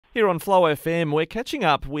Here on FlowFM, we're catching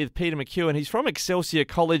up with Peter McKeon. He's from Excelsia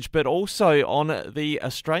College, but also on the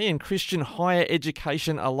Australian Christian Higher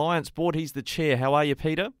Education Alliance Board. He's the chair. How are you,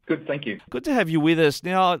 Peter? Good, thank you. Good to have you with us.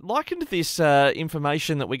 Now, I'd likened this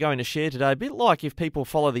information that we're going to share today a bit like if people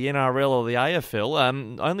follow the NRL or the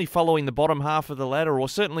AFL, only following the bottom half of the ladder, or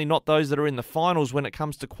certainly not those that are in the finals when it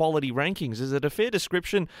comes to quality rankings. Is it a fair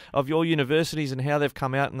description of your universities and how they've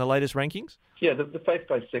come out in the latest rankings? Yeah, the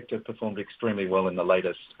faith-based sector performed extremely well in the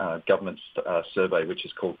latest government survey, which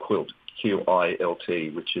is called QILT,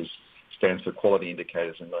 QILT, which stands for Quality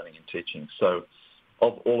Indicators in Learning and Teaching. So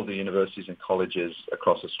of all of the universities and colleges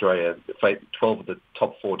across Australia, 12 of the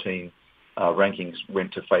top 14 rankings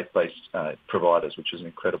went to faith-based providers, which is an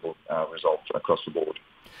incredible result across the board.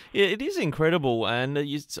 Yeah, it is incredible, and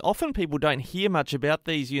often people don't hear much about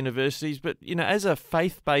these universities, but, as a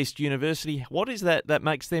faith-based university, what is that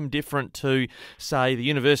makes them different to, say, the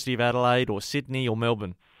University of Adelaide or Sydney or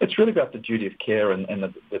Melbourne? It's really about the duty of care and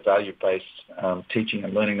the value-based teaching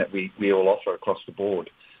and learning that we all offer across the board.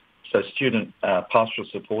 So student pastoral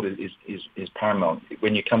support is paramount.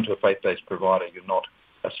 When you come to a faith-based provider, you're not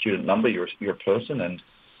a student number, you're a person, and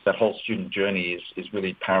that whole student journey is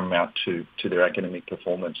really paramount to their academic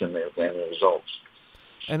performance and their results.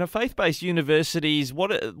 And faith-based universities,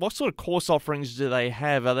 what sort of course offerings do they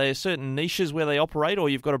have? Are there certain niches where they operate, or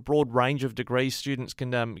you've got a broad range of degrees students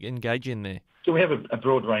can engage in there? So we have a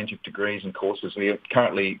broad range of degrees and courses. We are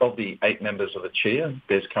currently, of the 8 members of ACHEA,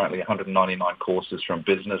 there's currently 199 courses from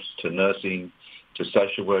business to nursing to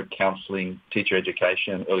social work, counselling, teacher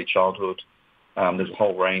education, early childhood. There's a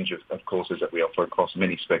whole range of courses that we offer across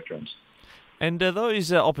many spectrums. And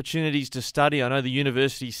those opportunities to study, I know the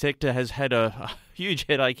university sector has had a huge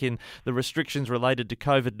headache in the restrictions related to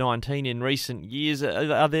COVID-19 in recent years.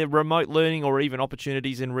 Are there remote learning or even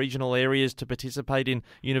opportunities in regional areas to participate in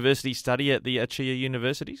university study at the ACHEA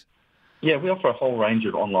universities? Yeah, we offer a whole range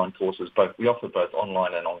of online courses. We offer both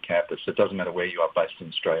online and on campus. It doesn't matter where you are based in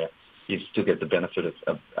Australia. You still get the benefit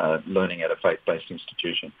of learning at a faith-based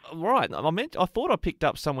institution. Right. I thought I picked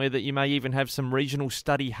up somewhere that you may even have some regional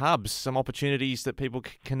study hubs, some opportunities that people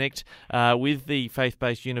can connect with the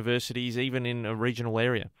faith-based universities, even in a regional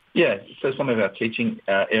area. Yeah, so some of our teaching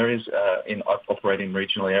areas operate in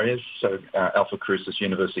regional areas. So Alpha Crucis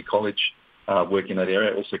University College work in that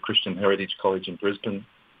area. Also Christian Heritage College in Brisbane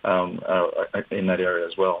in that area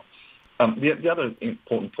as well. The other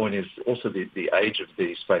important point is also the age of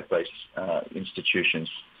these faith-based institutions.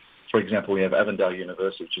 For example, we have Avondale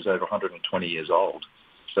University, which is over 120 years old,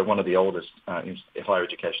 so one of the oldest higher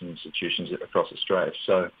education institutions across Australia.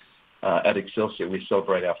 So at Excelsia, we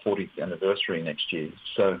celebrate our 40th anniversary next year.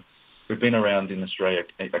 So we've been around in Australia,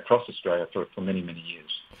 across Australia, for many, many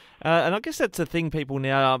years. And I guess that's the thing people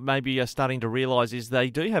now maybe are starting to realise is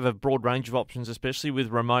they do have a broad range of options, especially with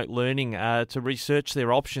remote learning, to research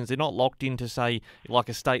their options. They're not locked into, say, like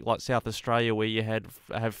a state like South Australia where you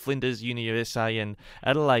have Flinders Uni-USA and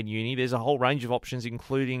Adelaide Uni. There's a whole range of options,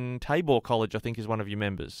 including Tabor College, I think, is one of your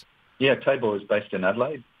members. Yeah, Tabor is based in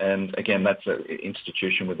Adelaide, and again, that's an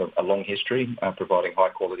institution with a long history, providing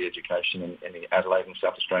high-quality education in the Adelaide and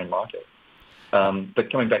South Australian market. But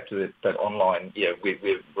coming back to that online, yeah,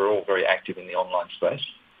 we're all very active in the online space,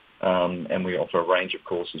 and we offer a range of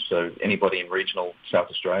courses. So anybody in regional South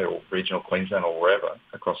Australia or regional Queensland or wherever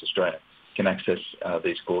across Australia can access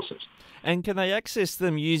these courses. And can they access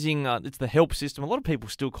them using, it's the HELP system, a lot of people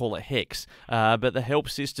still call it HEX, but the HELP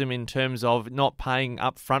system in terms of not paying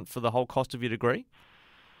up front for the whole cost of your degree?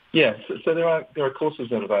 Yeah, so there are courses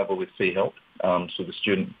that are available with fee help, so the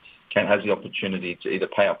student has the opportunity to either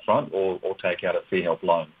pay up front or take out a fee help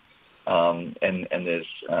loan. And there's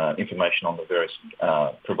information on the various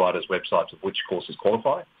providers' websites of which courses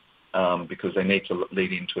qualify, because they need to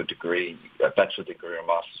lead into a degree, a bachelor degree or a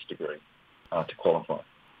master's degree to qualify.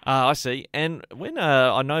 I see. And when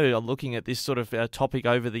I know looking at this sort of topic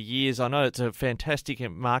over the years, I know it's a fantastic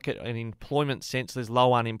market in employment sense. There's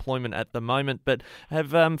low unemployment at the moment, but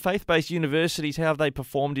have faith-based universities, how have they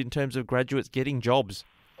performed in terms of graduates getting jobs?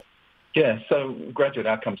 Yeah, so graduate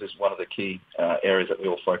outcomes is one of the key areas that we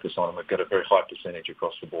all focus on, and we've got a very high percentage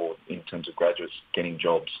across the board in terms of graduates getting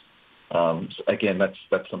jobs. So again,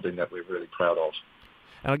 that's something that we're really proud of.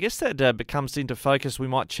 And I guess that comes into focus. We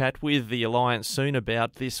might chat with the Alliance soon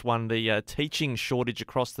about this one, the teaching shortage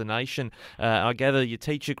across the nation. I gather your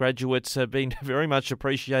teacher graduates have been very much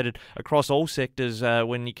appreciated across all sectors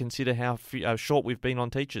when you consider how short we've been on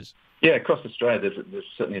teachers. Yeah, across Australia, there's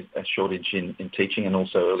certainly a shortage in teaching and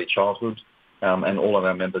also early childhood, and all of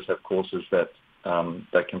our members have courses that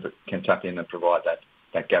can tap in and provide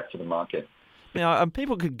that gap for the market. Now,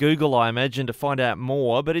 people could Google, I imagine, to find out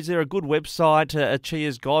more, but is there a good website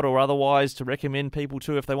ACHEA's got or otherwise to recommend people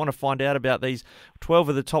to if they want to find out about these 12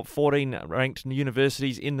 of the top 14 ranked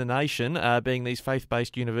universities in the nation, being these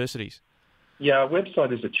faith-based universities? Yeah, our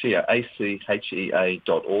website is ACHEA,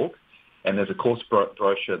 ACHEA.org, and there's a course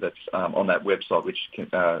brochure that's on that website which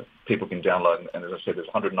people can download. And as I said, there's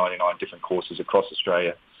 199 different courses across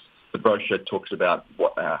Australia. The brochure talks about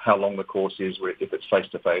how long the course is, if it's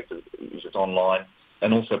face-to-face, if it's online,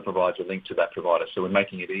 and also provides a link to that provider. So we're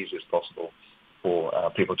making it easy as possible for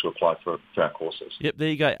people to apply for our courses. Yep, there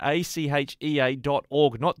you go,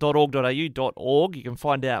 ACHEA.org, not .org.au, .org. You can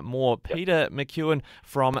find out more. Yep. Peter McKeon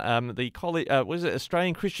from the college,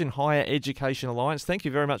 Australian Christian Higher Education Alliance. Thank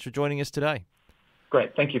you very much for joining us today.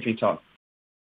 Great. Thank you for your time.